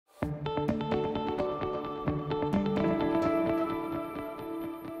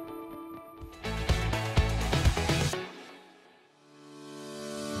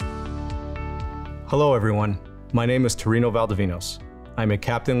Hello everyone, my name is Torino Valdivinos. I'm a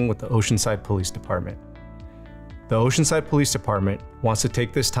captain with the Oceanside Police Department. The Oceanside Police Department wants to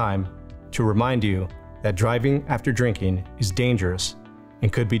take this time to remind you that driving after drinking is dangerous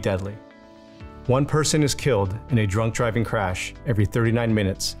and could be deadly. One person is killed in a drunk driving crash every 39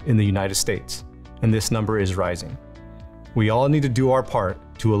 minutes in the United States, and this number is rising. We all need to do our part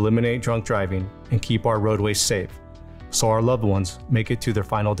to eliminate drunk driving and keep our roadways safe so our loved ones make it to their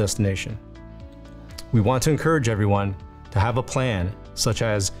final destination. We want to encourage everyone to have a plan, such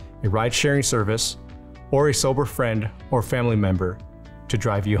as a ride-sharing service or a sober friend or family member to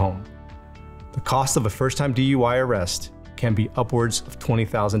drive you home. The cost of a first-time DUI arrest can be upwards of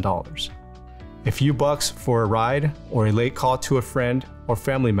 $20,000. A few bucks for a ride or a late call to a friend or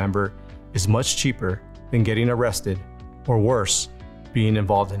family member is much cheaper than getting arrested or worse, being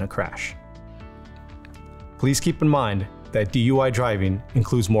involved in a crash. Please keep in mind that DUI driving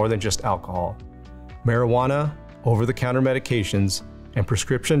includes more than just alcohol. Marijuana, over-the-counter medications, and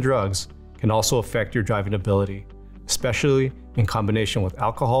prescription drugs can also affect your driving ability, especially in combination with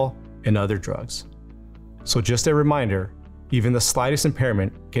alcohol and other drugs. So just a reminder, even the slightest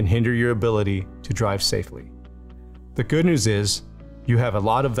impairment can hinder your ability to drive safely. The good news is, you have a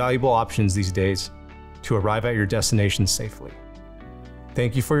lot of valuable options these days to arrive at your destination safely.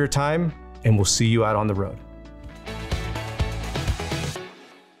 Thank you for your time, and we'll see you out on the road.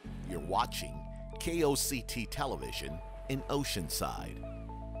 You're watching KOCT Television in Oceanside.